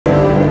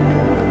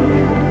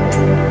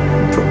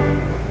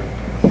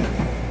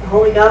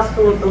Holy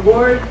Gospel of the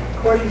Lord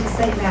according to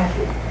St.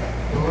 Matthew.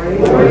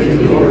 Glory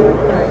to you, Lord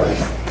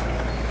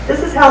Christ. This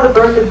is how the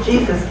birth of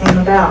Jesus came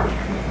about.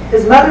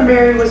 His mother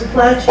Mary was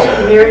pledged to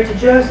be married to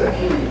Joseph,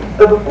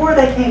 but before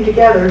they came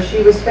together,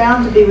 she was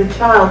found to be with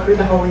child through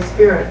the Holy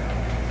Spirit.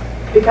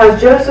 Because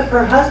Joseph,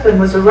 her husband,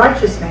 was a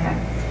righteous man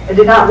and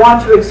did not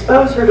want to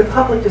expose her to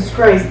public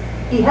disgrace,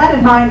 he had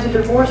in mind to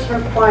divorce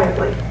her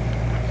quietly.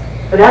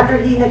 But after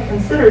he had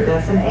considered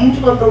this, an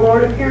angel of the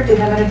Lord appeared to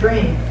him in a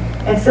dream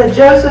and said,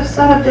 "Joseph,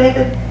 son of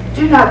David,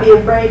 do not be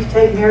afraid to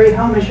take Mary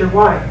home as your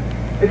wife,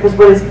 because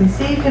what is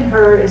conceived in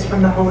her is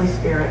from the Holy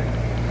Spirit.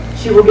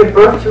 She will give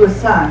birth to a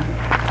son,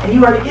 and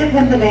you are to give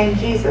him the name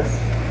Jesus,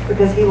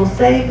 because he will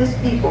save his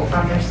people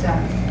from their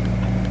sins."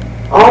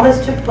 All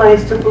this took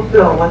place to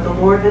fulfill what the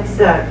Lord had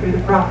said through the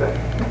prophet.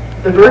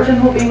 "The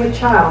virgin will be with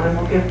child and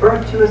will give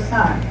birth to a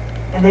son,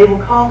 and they will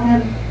call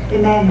him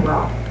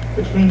Emmanuel,"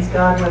 which means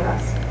God with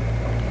us.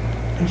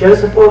 When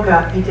Joseph woke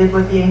up, he did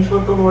what the angel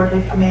of the Lord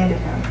had commanded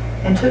him,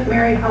 and took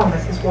Mary home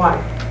as his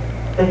wife.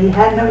 But he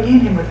had no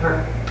union with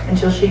her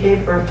until she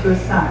gave birth to a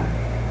son,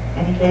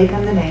 and he gave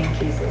him the name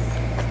Jesus.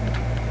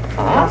 The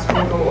Gospel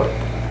of the Lord.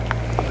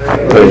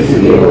 Praise to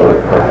you,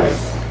 Lord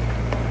Christ.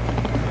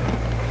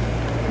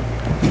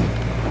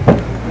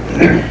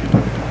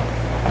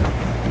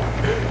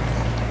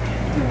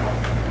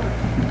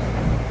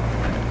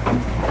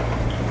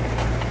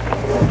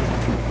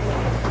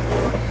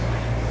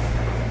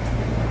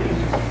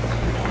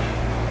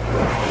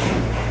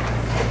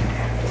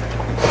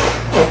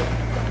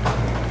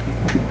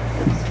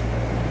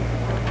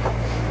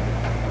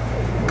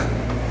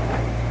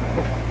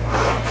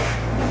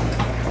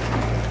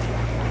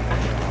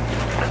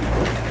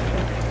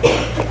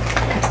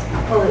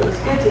 Well, it was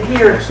good to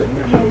hear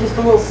even just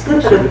a little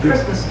snippet of the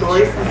Christmas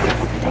story, since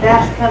it's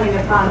fast coming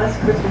upon us,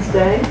 Christmas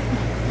Day.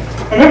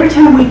 And every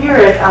time we hear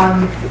it,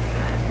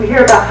 we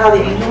hear about how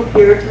the angel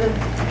appeared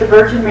to the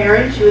Virgin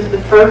Mary. She was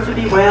betrothed to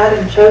be wed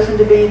and chosen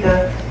to be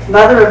the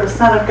mother of the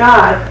Son of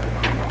God.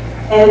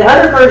 And in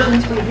other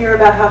versions, we hear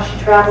about how she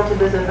traveled to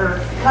visit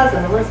her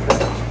cousin,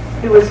 Elizabeth,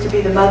 who was to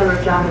be the mother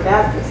of John the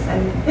Baptist.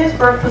 And his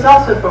birth was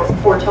also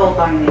foretold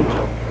by an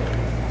angel.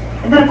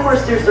 And then, of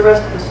course, there's the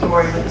rest of the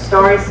story with the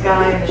starry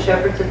sky and the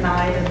shepherds at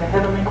night and the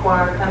heavenly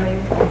choir coming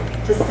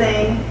to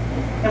sing.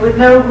 And with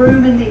no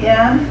room in the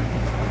inn,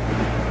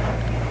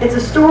 it's a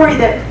story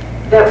that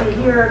we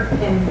hear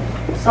in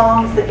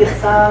songs that get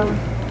sung,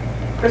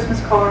 Christmas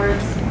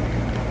cards,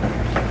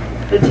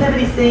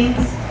 nativity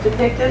scenes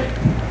depicted.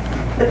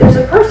 But there's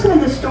a person in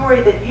the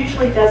story that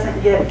usually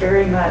doesn't get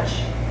very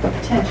much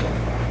attention,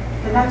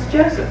 and that's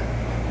Joseph.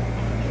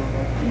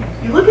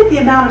 You look at the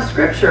amount of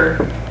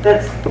scripture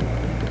that's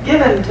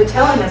given to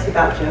telling us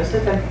about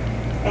Joseph,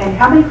 and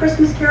how many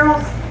Christmas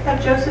carols have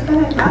Joseph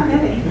in it? Not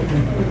many.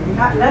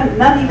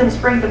 None even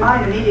spring to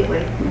mind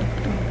immediately.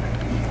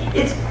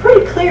 It's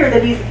pretty clear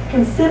that he's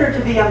considered to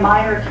be a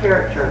minor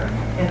character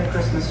in the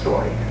Christmas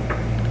story.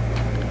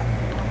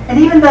 And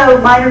even though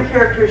minor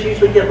characters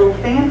usually get little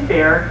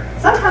fanfare,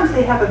 sometimes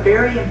they have a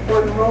very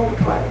important role to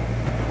play.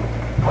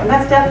 And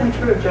that's definitely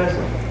true of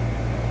Joseph.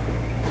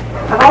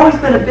 I've always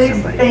been a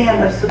big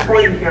fan of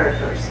supporting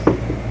characters.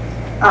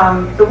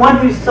 The one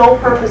whose sole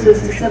purpose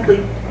is to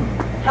simply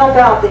help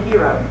out the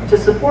hero, to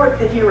support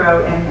the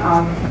hero and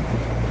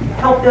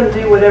help them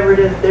do whatever it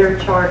is they're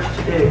charged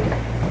to do.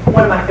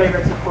 One of my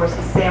favorites, of course,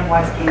 is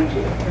Samwise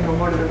Gamgee in the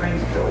Lord of the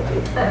Rings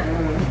trilogy.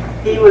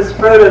 He was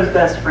Frodo's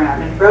best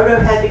friend, and Frodo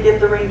had to get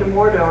the ring to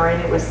Mordor, and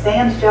it was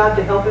Sam's job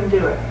to help him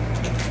do it.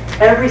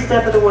 Every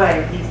step of the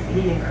way,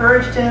 he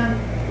encouraged him,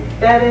 he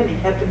fed him, he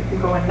kept him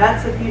from going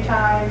nuts a few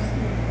times.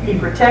 He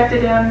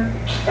protected him.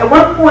 At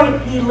one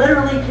point, he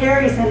literally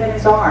carries him in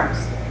his arms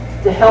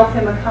to help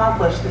him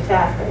accomplish the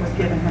task that was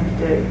given him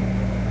to do.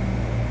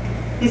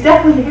 He's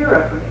definitely a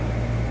hero for me,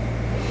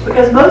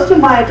 because most of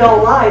my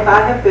adult life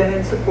I have been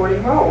in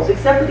supporting roles,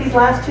 except for these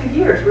last 2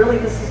 years. Really,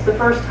 this is the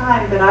first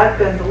time that I've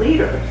been the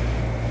leader.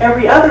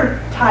 Every other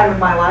time of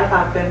my life,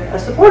 I've been a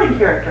supporting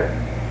character.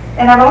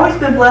 And I've always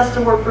been blessed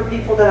to work for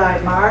people that I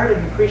admired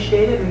and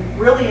appreciated and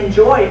really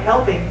enjoyed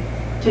helping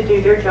to do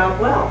their job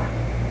well.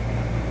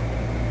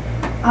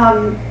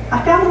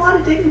 I found a lot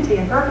of dignity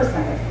and purpose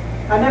in it.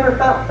 I never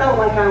felt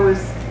like I was,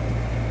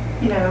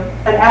 an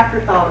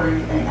afterthought or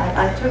anything.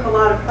 I took a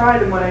lot of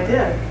pride in what I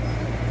did.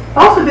 I've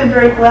also been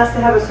very blessed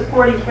to have a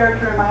supporting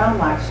character in my own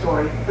life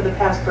story for the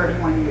past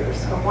 31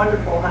 years. A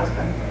wonderful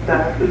husband,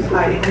 Doug, who's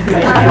hiding.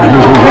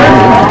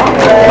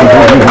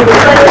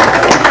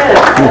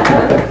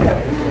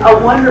 A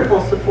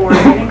wonderful supporter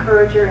and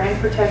encourager and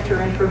protector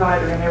and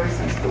provider in every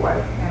sense of the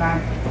word.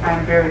 And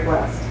I'm very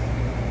blessed.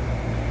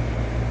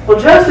 Well,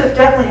 Joseph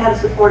definitely had a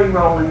supporting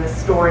role in this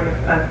story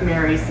of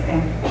Mary's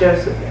and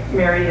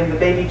Mary and the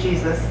baby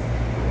Jesus.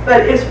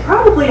 But it's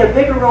probably a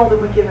bigger role than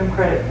we give him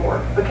credit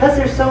for. Because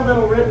there's so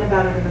little written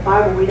about it in the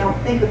Bible, we don't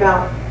think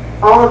about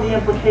all of the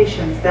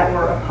implications that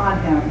were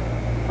upon him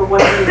for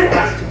what he was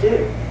asked to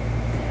do.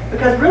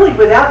 Because really,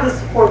 without his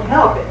support and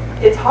help,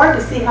 it's hard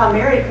to see how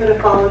Mary could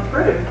have followed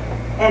through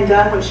and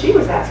done what she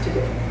was asked to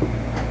do.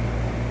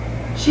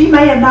 She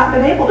may have not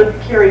been able to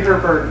carry her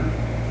burden.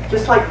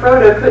 Just like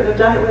Frodo couldn't have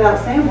done it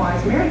without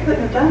Samwise, Mary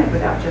couldn't have done it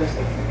without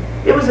Joseph.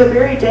 It was a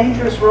very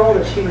dangerous role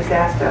that she was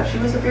asked of. She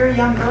was a very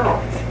young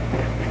girl.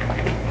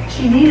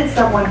 She needed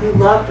someone who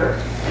loved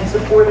her and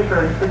supported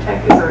her and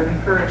protected her and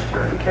encouraged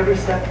her every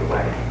step of the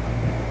way.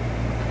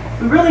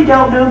 We really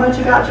don't know much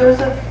about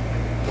Joseph.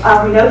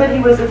 We know that he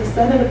was a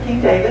descendant of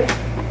King David.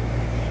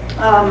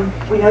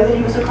 We know that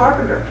he was a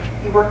carpenter.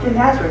 He worked in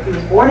Nazareth. He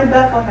was born in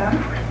Bethlehem,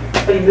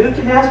 but he moved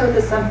to Nazareth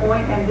at some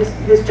point, and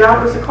his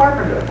job was a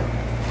carpenter.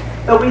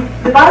 But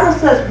the Bible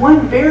says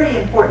one very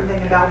important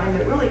thing about him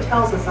that really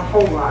tells us a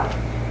whole lot.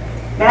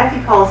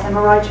 Matthew calls him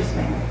a righteous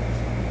man.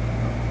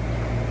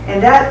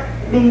 And that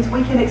means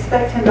we can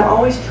expect him to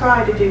always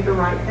try to do the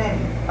right thing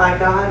by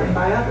God and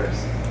by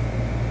others.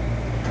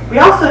 We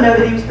also know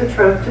that he was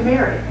betrothed to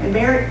Mary. And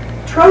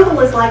betrothal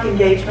is like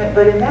engagement,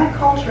 but in that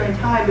culture and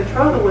time,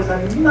 betrothal was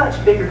a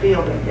much bigger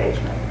deal than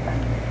engagement.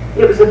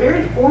 It was a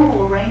very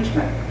formal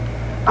arrangement.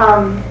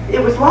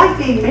 It was like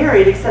being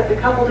married, except the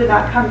couple did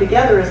not come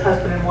together as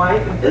husband and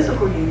wife in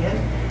physical union,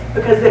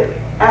 because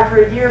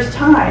after a year's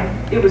time,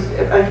 it was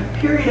a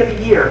period of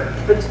a year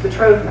for this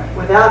betrothment,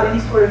 without any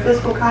sort of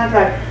physical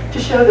contact, to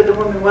show that the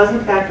woman was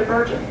in fact a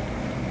virgin.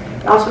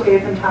 It also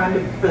gave them time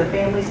for the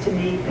families to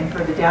meet and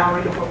for the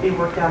dowry to be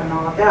worked out and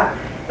all of that.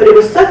 But it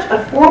was such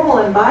a formal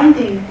and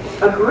binding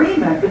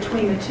agreement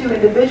between the two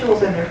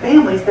individuals and their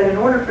families that in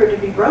order for it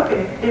to be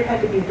broken, there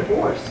had to be a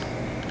divorce.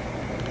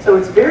 So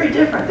it's very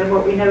different than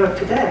what we know of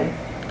today.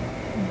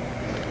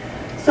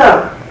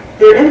 So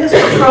they're in this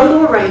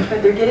betrothal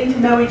arrangement. They're getting to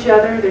know each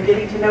other. They're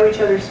getting to know each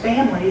other's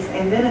families.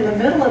 And then in the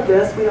middle of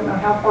this, we don't know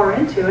how far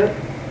into it,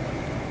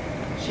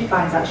 she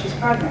finds out she's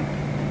pregnant.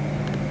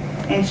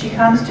 And she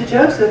comes to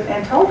Joseph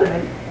and told him,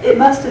 and it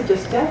must have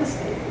just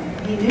devastated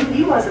him. He knew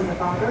he wasn't the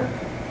father.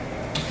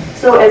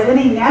 So as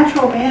any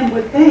natural man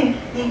would think,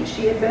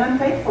 she had been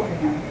unfaithful to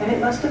him. And it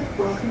must have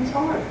broken his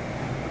heart.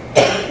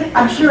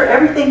 I'm sure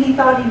everything he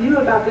thought he knew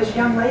about this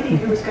young lady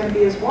who was going to be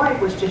his wife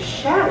was just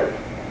shattered.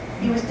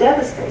 He was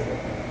devastated.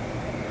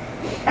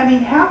 I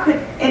mean, how could,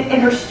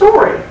 in her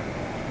story,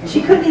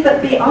 she couldn't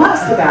even be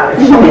honest about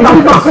it. She made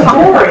a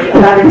story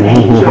about an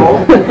angel,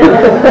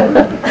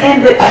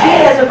 and that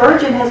she, as a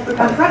virgin, has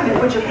become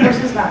pregnant, which of course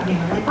is not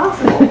humanly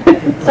possible.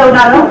 So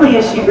not only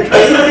is she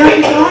betrayed him, but now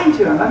she's lying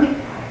to him. I mean,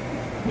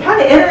 kind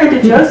of enter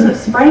into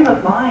Joseph's frame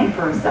of mind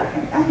for a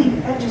second. I mean,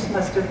 that just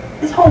must have,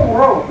 his whole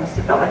world must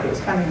have felt like it was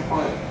coming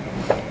apart.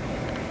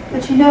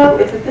 But you know,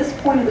 it's at this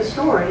point of the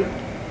story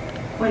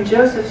when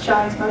Joseph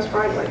shines most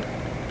brightly.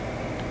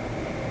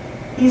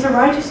 He's a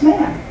righteous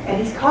man,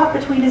 and he's caught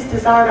between his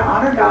desire to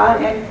honor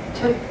God and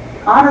to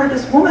honor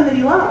this woman that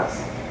he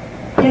loves.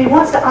 And he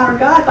wants to honor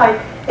God by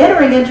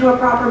entering into a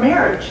proper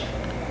marriage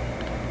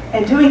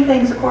and doing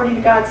things according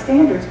to God's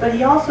standards, but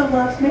he also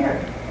loves Mary.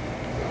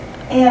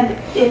 And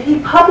if he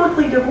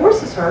publicly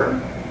divorces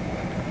her,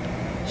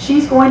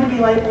 she's going to be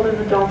labeled an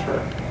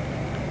adulterer.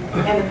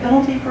 And the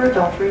penalty for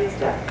adultery is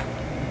death.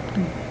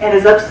 And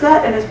as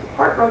upset and as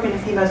heartbroken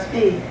as he must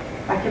be,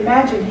 I can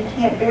imagine he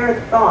can't bear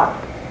the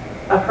thought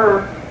of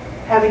her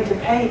having to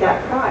pay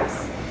that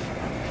price.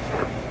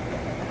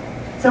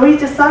 So he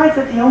decides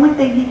that the only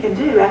thing he can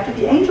do, after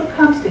the angel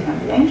comes to him,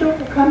 the angel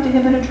will come to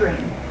him in a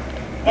dream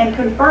and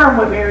confirm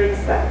what Mary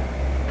has said.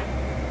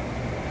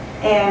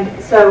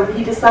 And so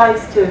he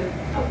decides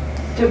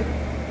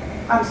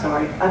I'm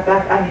sorry,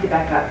 I need to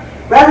back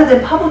up. Rather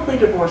than publicly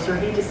divorce her,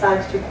 he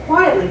decides to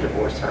quietly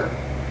divorce her,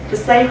 to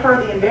save her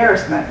the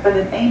embarrassment. But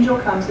an angel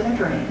comes in a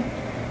dream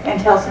and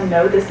tells him,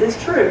 no, this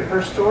is true.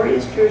 Her story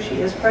is true.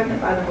 She is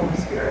pregnant by the Holy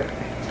Spirit.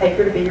 Take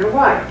her to be your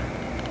wife.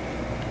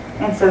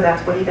 And so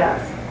that's what he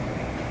does.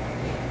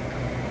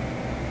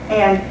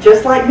 And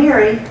just like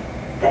Mary,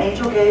 the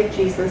angel gave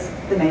Jesus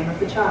the name of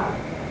the child,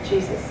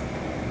 Jesus.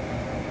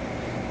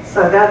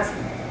 So that's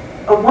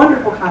a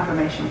wonderful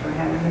confirmation for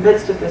him in the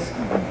midst of this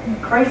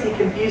crazy,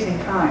 confusing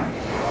time.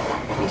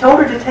 He told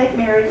her to take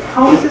Mary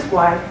home as his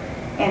wife,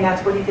 and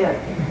that's what he did.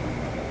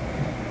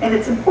 And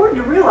it's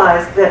important to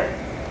realize that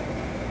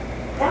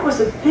that was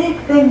a big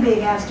thing being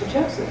asked of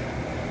Joseph.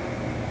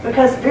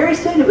 Because very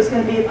soon it was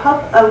going to be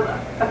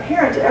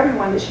apparent to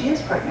everyone that she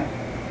is pregnant.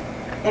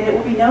 And it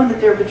will be known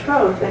that they're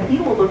betrothed, and he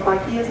will look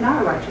like he is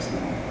not a righteous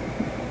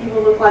man. He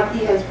will look like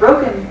he has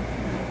broken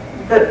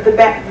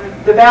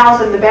the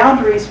vows and the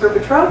boundaries for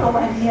betrothal,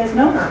 and he has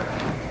known her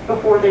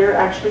before they're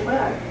actually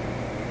wed.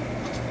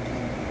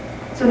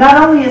 So not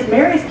only is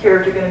Mary's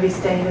character going to be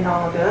stained in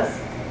all of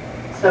this,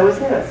 so is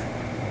his.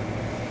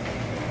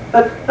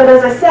 But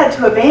as I said,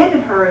 to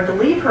abandon her and to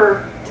leave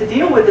her to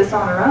deal with this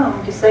on her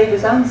own, to save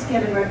his own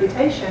skin and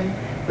reputation,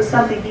 was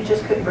something he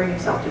just couldn't bring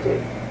himself to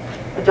do.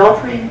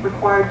 Adultery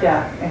required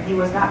death, and he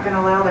was not going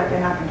to allow that to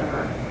happen to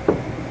her.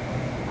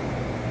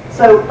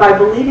 So by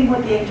believing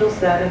what the angel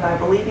said and by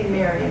believing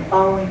Mary and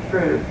following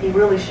through, he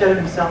really showed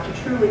himself to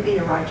truly be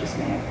a righteous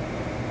man.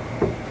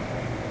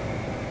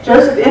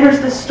 Joseph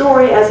enters this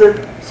story as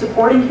a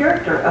supporting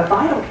character, a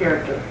vital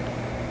character.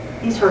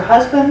 He's her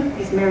husband,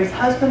 he's Mary's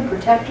husband,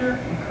 protector,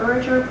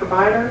 encourager,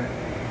 provider,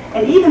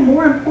 and even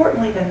more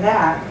importantly than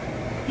that,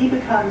 he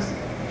becomes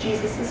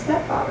Jesus'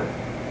 stepfather.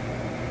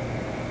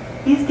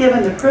 He's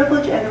given the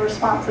privilege and the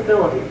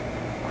responsibility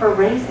for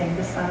raising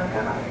the Son of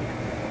God.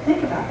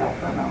 Think about that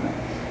for a moment.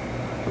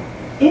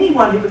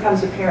 Anyone who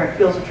becomes a parent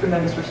feels a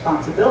tremendous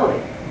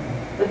responsibility.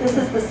 But this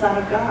is the Son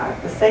of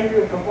God, the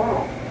Savior of the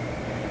world.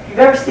 If you've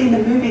ever seen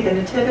the movie The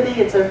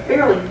Nativity, it's a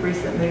fairly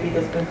recent movie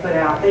that's been put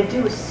out. They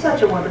do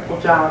such a wonderful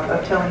job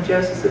of telling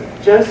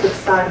Joseph's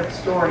side of the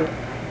story.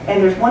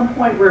 And there's one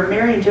point where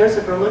Mary and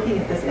Joseph are looking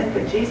at this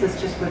infant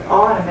Jesus just with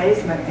awe and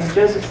amazement. And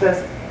Joseph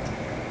says,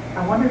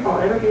 I wonder if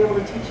I'll ever be able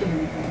to teach him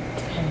anything.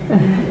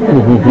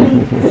 I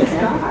mean, this is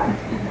God.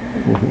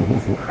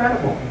 It's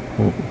incredible.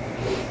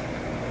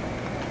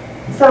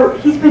 So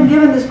he's been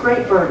given this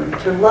great burden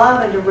to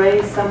love and to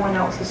raise someone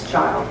else's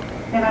child.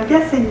 And I'm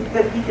guessing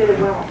that he did it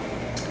well.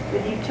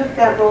 That he took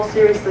that role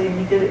seriously and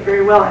he did it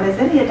very well. And as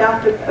any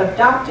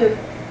adoptive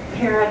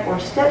parent or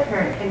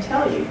step-parent can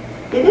tell you,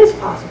 it is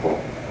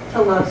possible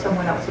to love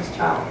someone else's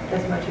child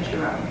as much as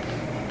your own.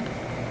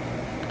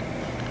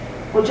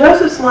 Well,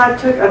 Joseph's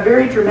life took a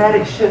very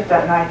dramatic shift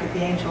that night that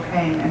the angel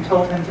came and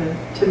told him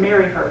to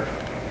marry her.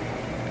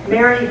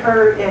 Marry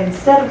her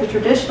instead of the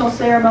traditional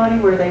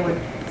ceremony where they would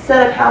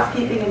set up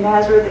housekeeping in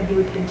Nazareth and he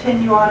would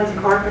continue on as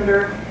a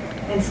carpenter.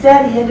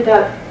 Instead, he ended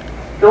up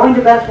going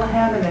to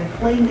Bethlehem and then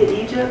fleeing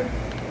to Egypt.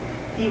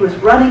 He was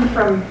running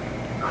from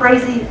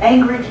crazy,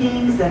 angry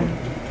kings and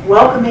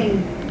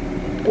welcoming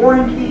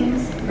foreign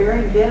kings,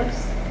 bearing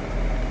gifts.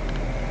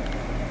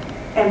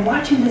 And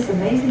watching this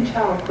amazing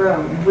child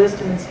grow in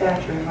wisdom and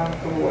stature in love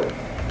of the Lord.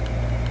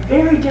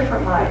 Very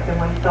different life than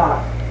what he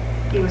thought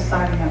he was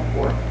signing up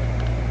for.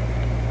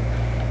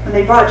 When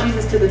they brought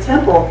Jesus to the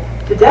temple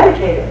to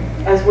dedicate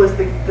him, as was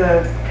the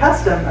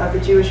custom of the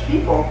Jewish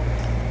people,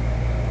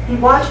 he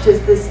watched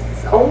as this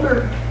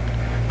older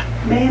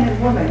man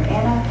and woman,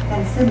 Anna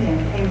and Simeon,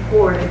 came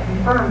forward and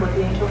confirmed what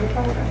the angel had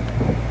told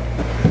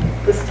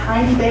them. This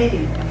tiny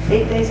baby,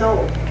 8 days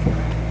old,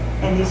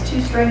 and these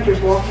two strangers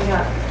walking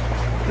up,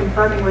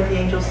 confirming what the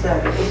angel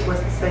said, that this was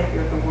the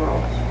Savior of the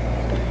world.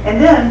 And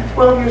then,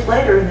 12 years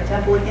later, in the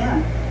temple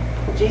again,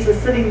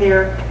 Jesus sitting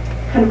there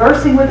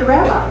conversing with the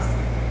rabbis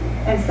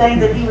and saying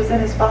that he was in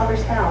his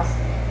Father's house.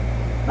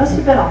 Must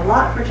have been a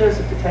lot for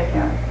Joseph to take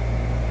in.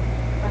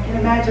 I can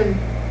imagine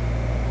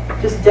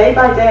just day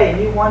by day,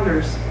 he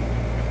wonders.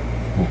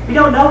 We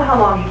don't know how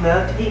long he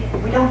lived.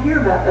 We don't hear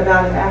about him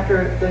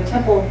after the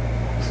temple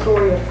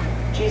story of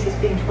Jesus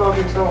being 12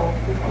 years old.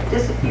 He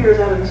disappears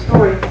out of the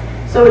story.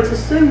 So it's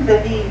assumed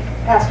that he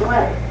passed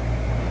away,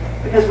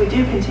 because we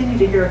do continue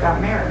to hear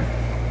about Mary.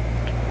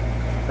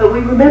 But we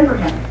remember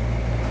him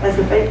as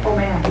a faithful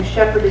man who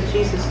shepherded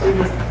Jesus through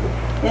his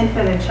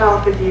infant and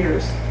childhood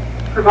years,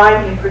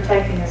 providing and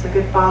protecting as a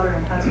good father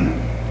and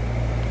husband.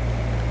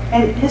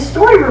 And his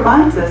story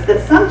reminds us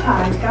that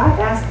sometimes God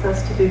asks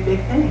us to do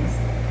big things.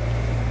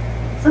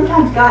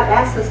 Sometimes God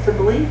asks us to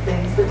believe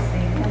things that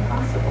seem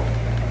impossible.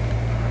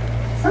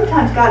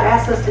 Sometimes God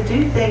asks us to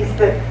do things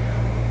that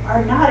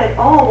are not at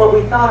all what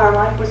we thought our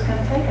life was going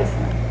to take us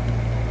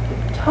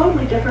in. A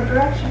totally different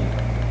direction.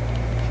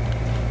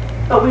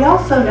 But we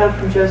also know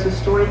from Joseph's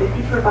story that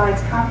he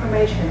provides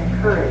confirmation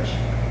and courage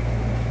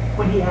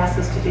when he asks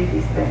us to do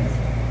these things,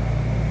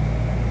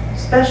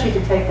 especially to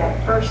take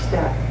that first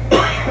step.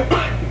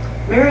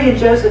 Mary and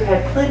Joseph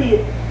had plenty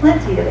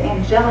of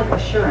angelic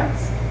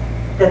assurance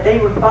that they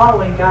were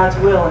following God's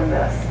will in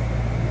this.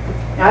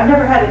 Now, I've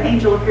never had an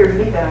angel appear to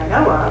me that I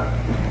know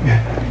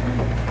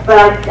of, but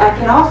I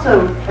can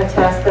also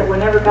attest that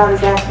whenever God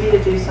has asked me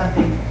to do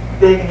something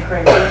big and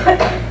crazy,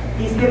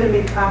 he's given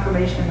me the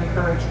confirmation and the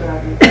courage that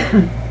I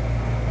need.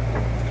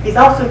 He's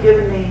also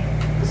given me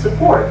the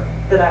support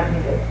that I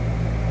needed.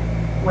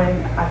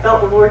 When I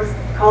felt the Lord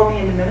called me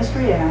into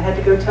ministry and I had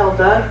to go tell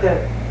Doug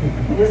that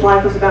his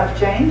life was about to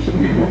change,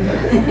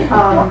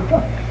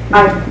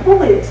 I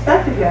fully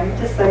expected him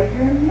to say,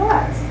 "You're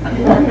nuts.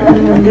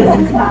 This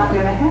is not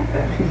going to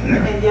happen."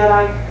 And yet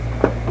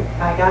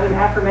I got an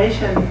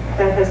affirmation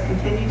that has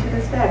continued to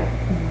this day.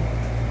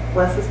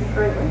 Blesses me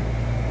greatly.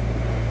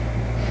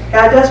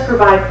 God does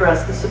provide for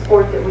us the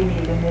support that we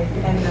need and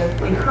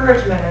the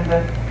encouragement and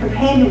the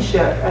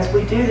companionship as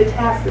we do the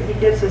tasks that he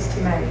gives us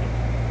to make.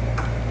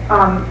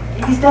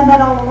 He's done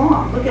that all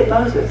along. Look at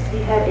Moses.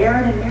 He had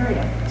Aaron and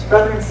Miriam, his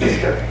brother and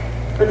sister,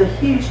 for the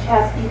huge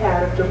task he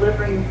had of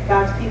delivering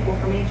God's people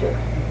from Egypt.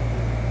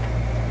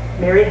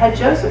 Mary had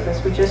Joseph,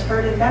 as we just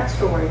heard in that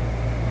story.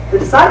 The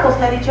disciples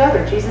had each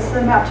other. Jesus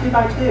sent them out 2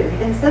 by 2. He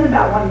didn't send them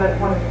out one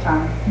at a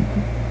time.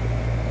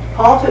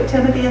 Paul took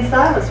Timothy and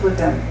Silas with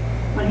him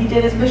when he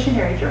did his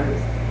missionary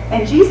journeys.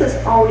 And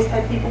Jesus always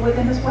had people with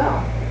him as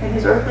well. In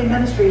his earthly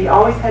ministry, he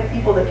always had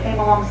people that came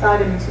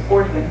alongside him and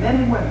supported him, men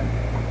and women,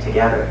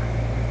 together.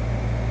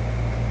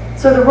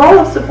 So the role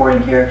of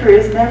supporting character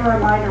is never a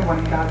minor one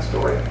in God's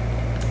story.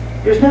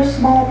 There's no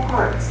small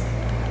parts.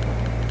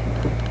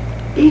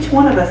 Each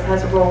one of us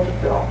has a role to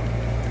fill.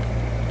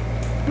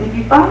 And if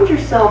you find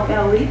yourself in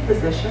a lead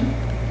position,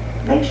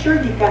 make sure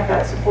you've got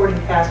that supporting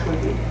cast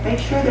with you. Make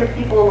sure there are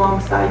people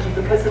alongside you,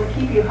 because it'll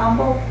keep you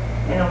humble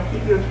and it'll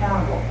keep you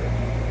accountable.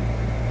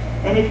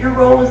 And if your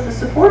role is the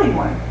supporting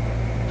one,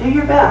 do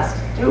your best.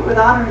 Do it with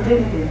honor and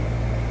dignity.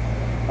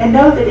 And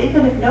know that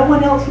even if no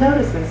one else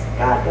notices,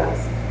 God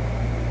does.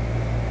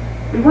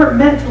 We weren't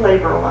meant to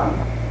labor alone,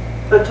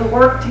 but to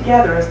work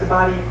together as the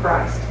body of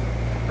Christ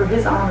for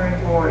His honor and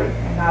glory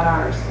and not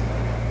ours.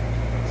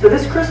 So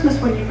this Christmas,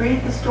 when you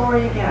read the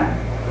story again,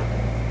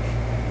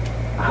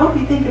 I hope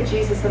you think of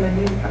Joseph in a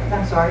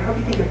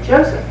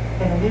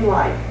new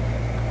light.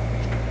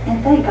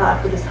 And thank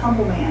God for this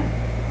humble man,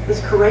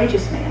 this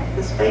courageous man,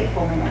 this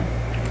faithful man.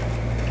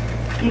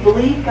 He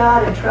believed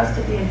God and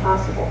trusted the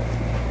impossible.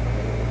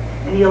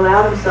 And he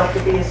allowed himself to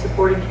be a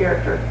supporting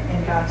character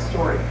in God's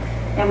story.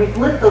 And we've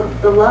lit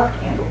the love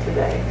candle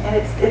today. And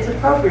it's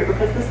appropriate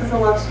because this is a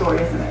love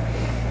story, isn't it?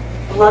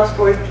 A love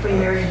story between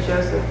Mary and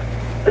Joseph.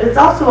 But it's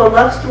also a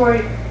love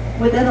story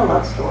within a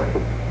love story,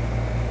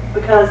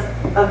 because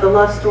of the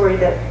love story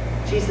that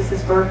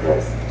Jesus' birth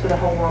is to the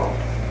whole world.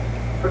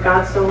 For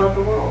God so loved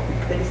the world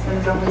that He sent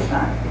His only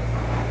Son.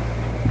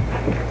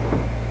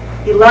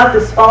 He loved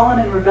this fallen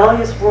and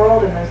rebellious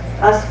world and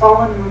us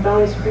fallen and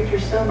rebellious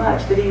creatures so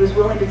much that He was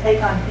willing to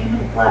take on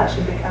human flesh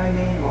and become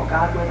Emmanuel,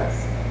 God with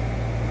us.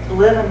 To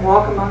live and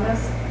walk among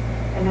us,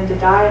 and then to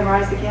die and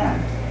rise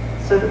again,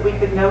 so that we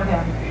could know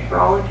Him for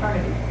all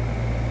eternity.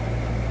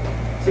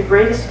 It's the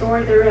greatest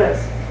story there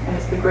is, and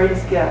it's the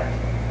greatest gift.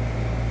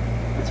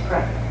 Let's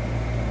pray.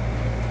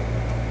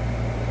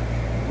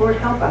 Lord,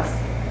 help us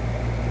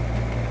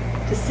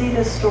to see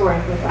this story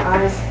with the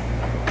eyes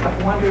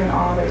of wonder and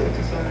awe that it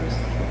deserves.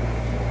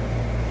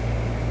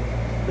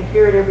 We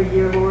hear it every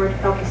year, Lord.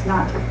 Help us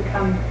not to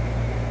become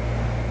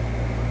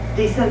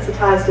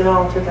desensitized at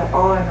all to the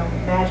awe and the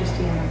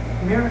majesty and the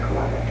miracle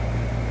of it.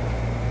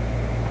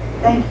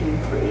 Thank you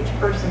for each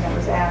person that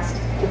was asked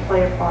to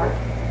play a part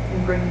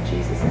in bringing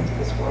Jesus into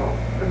this world.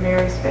 For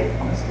Mary's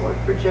faithfulness, Lord.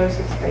 For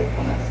Joseph's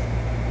faithfulness.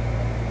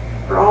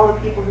 For all the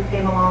people who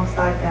came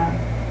alongside them.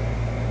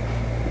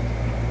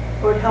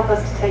 Lord, help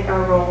us to take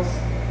our roles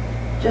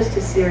just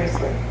as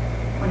seriously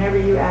whenever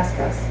you ask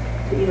us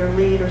to either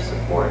lead or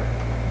support.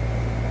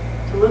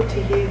 To look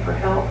to you for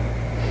help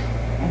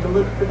and to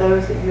look for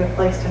those that you have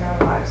placed in our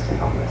lives to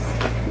help us.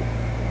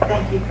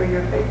 Thank you for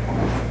your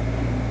faithfulness.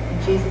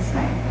 In Jesus'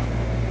 name,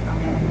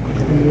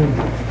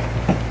 amen.